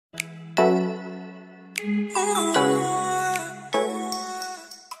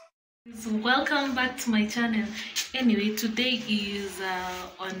Welcome back to my channel. Anyway, today is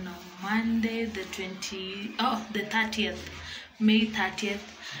on Monday the 30th, May 30th,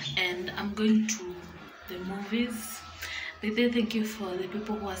 and I'm going to the movies. Thank you for the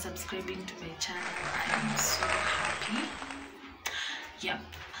people who are subscribing to my channel. I'm so happy. Yeah,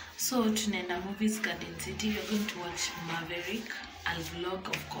 so tunaenda movies Garden City. We're going to watch Maverick. I'll vlog,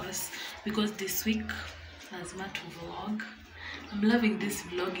 of course, because this week lazima to vlog. I'm loving this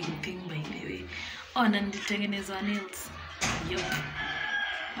vlogging thing, by the way. Oh, na nitengenezwa nails. Yup.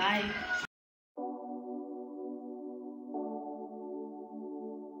 Bye.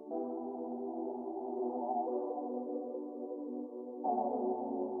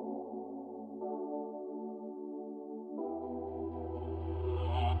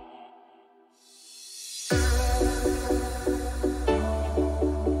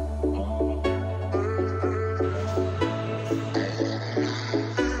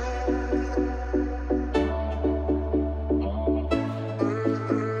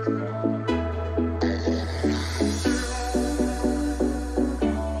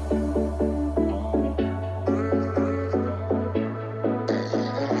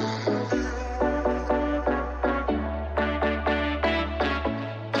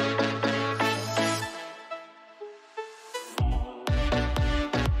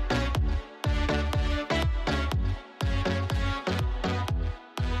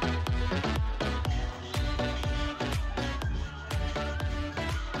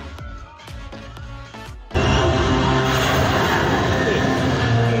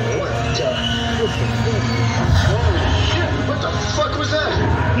 What the fuck was that?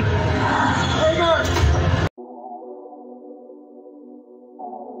 Hang on!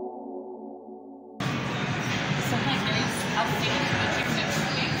 So hi guys, I've finished watching the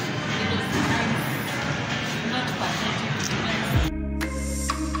movie. It was nice, not pathetic,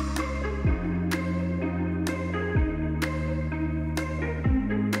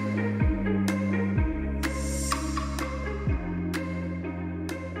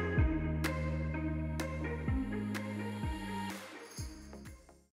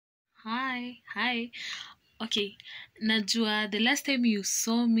 Hi. Okay, najua the last time you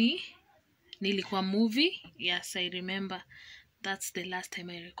saw me nilikuwa movie. Yes, I remember. That's the last time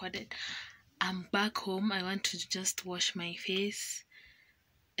I recorded. I'm back home. I want to just wash my face.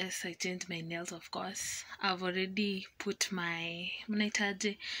 Yes, I changed my nails, of course. I've already put my night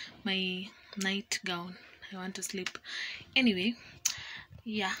gown. I want to sleep. Anyway,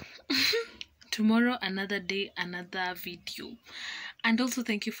 yeah. Tomorrow, another day, another video. And also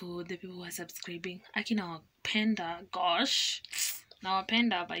thank you for the people who are subscribing. Nawapenda, gosh.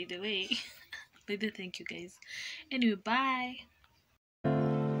 Nawapenda, by the way. By the way, thank you guys. Anyway, bye.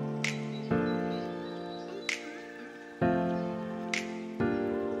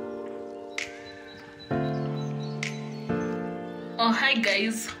 Oh, hi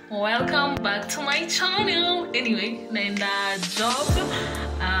guys. Welcome back to my channel. Anyway, naenda job.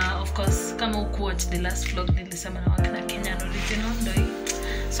 Of course, kama uku watch the last vlog nilisema na wakina Kenyan original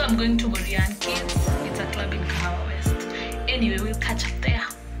ndoi. So I'm going to Morian Kids. It's a club in Kahawa West. Anyway, we'll catch up there.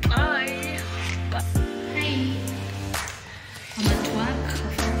 Bye.